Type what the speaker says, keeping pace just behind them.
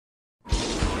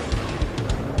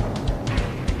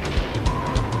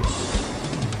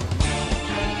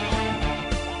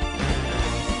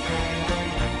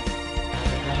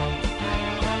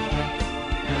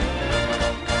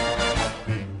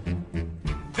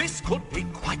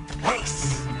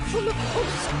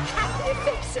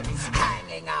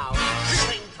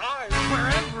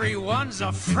one's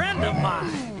a friend of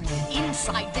mine.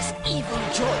 Inside this evil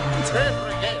joint,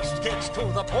 Every guest gets to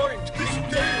the point. This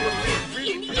day will live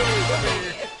in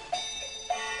infamy.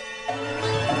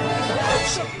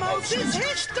 Lots of Mouse is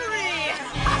history.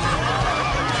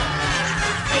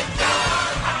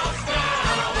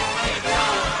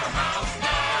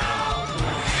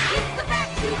 it's the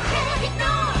fact you can't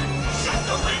ignore. Shut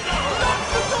the window. Lock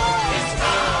the door. It's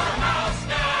our house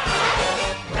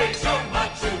now. Bring so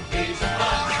much to peace and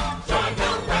love. Join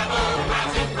the rebel,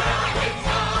 rising round. It's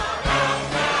our house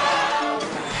now.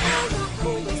 The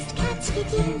coolest cats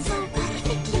fit in so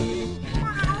perfectly.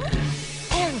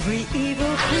 Every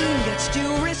evil queen gets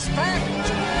due respect.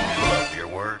 Love your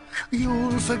work.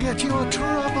 You'll forget your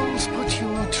troubles, put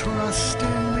your trust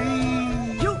in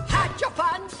me. You had your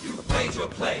fun. You played your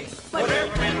place.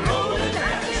 Whatever enrolls.